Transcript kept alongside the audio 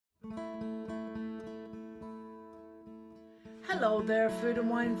Hello there, food and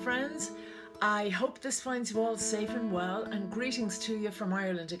wine friends. I hope this finds you all safe and well, and greetings to you from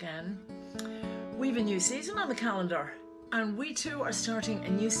Ireland again. We've a new season on the calendar, and we too are starting a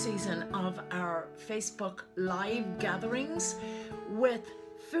new season of our Facebook live gatherings with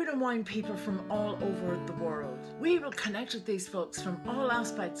food and wine people from all over the world. We will connect with these folks from all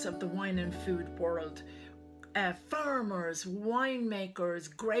aspects of the wine and food world. Farmers,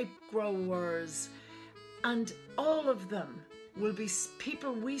 winemakers, grape growers, and all of them will be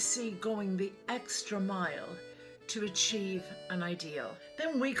people we see going the extra mile to achieve an ideal.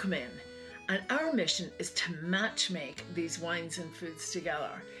 Then we come in, and our mission is to matchmake these wines and foods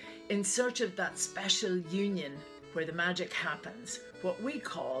together in search of that special union where the magic happens, what we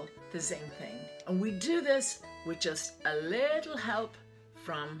call the zing thing. And we do this with just a little help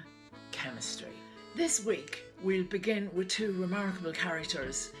from chemistry. This week we'll begin with two remarkable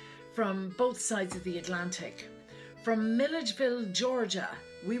characters from both sides of the Atlantic. From Milledgeville, Georgia,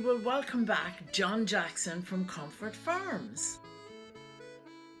 we will welcome back John Jackson from Comfort Farms.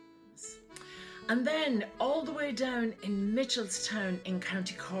 And then all the way down in Mitchelstown in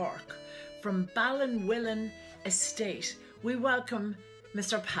County Cork, from Ballinwillen Estate, we welcome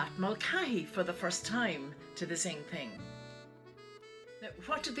Mr. Pat Mulcahy for the first time to the Zing Thing. Now,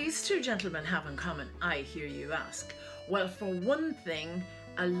 what do these two gentlemen have in common, I hear you ask? Well, for one thing,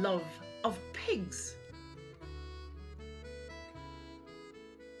 a love of pigs.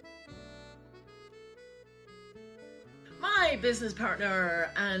 My business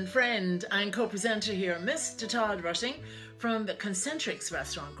partner and friend and co-presenter here, Mr. Todd Rushing from the Concentrics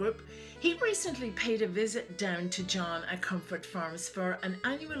Restaurant Group, he recently paid a visit down to John at Comfort Farms for an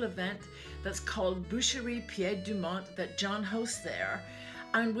annual event that's called Boucherie Pied du Mont that John hosts there.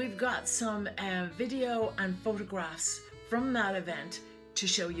 And we've got some video and photographs from that event to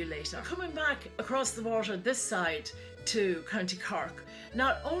show you later. Coming back across the water this side to County Cork,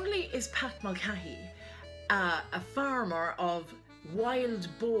 not only is Pat Mulcahy a farmer of wild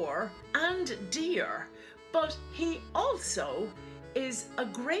boar and deer, but he also is a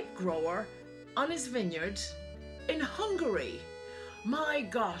grape grower on his vineyard in Hungary. My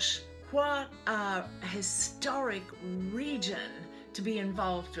gosh, what a historic region to be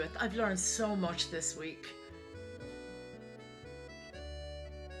involved with. I've learned so much this week.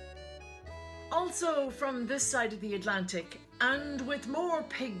 Also from this side of the Atlantic, and with more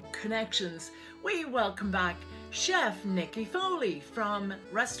pig connections, we welcome back Chef Nicky Foley from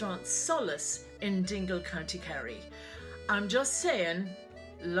Restaurant Solace in Dingle, County Kerry. I'm just saying,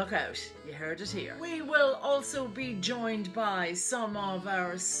 look out, you heard it here. We will also be joined by some of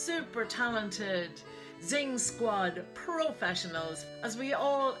our super talented Zing Squad professionals as we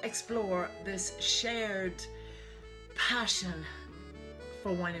all explore this shared passion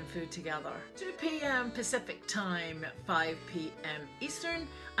for wine and food together. 2 p.m. Pacific time, 5 p.m. Eastern,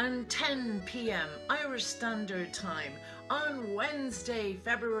 and 10 p.m. Irish Standard Time on Wednesday,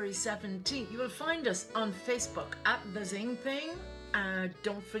 February 17th. You will find us on Facebook at The Zing Thing.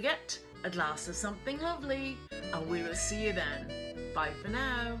 Don't forget a glass of something lovely, and we will see you then. Bye for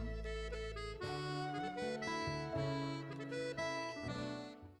now.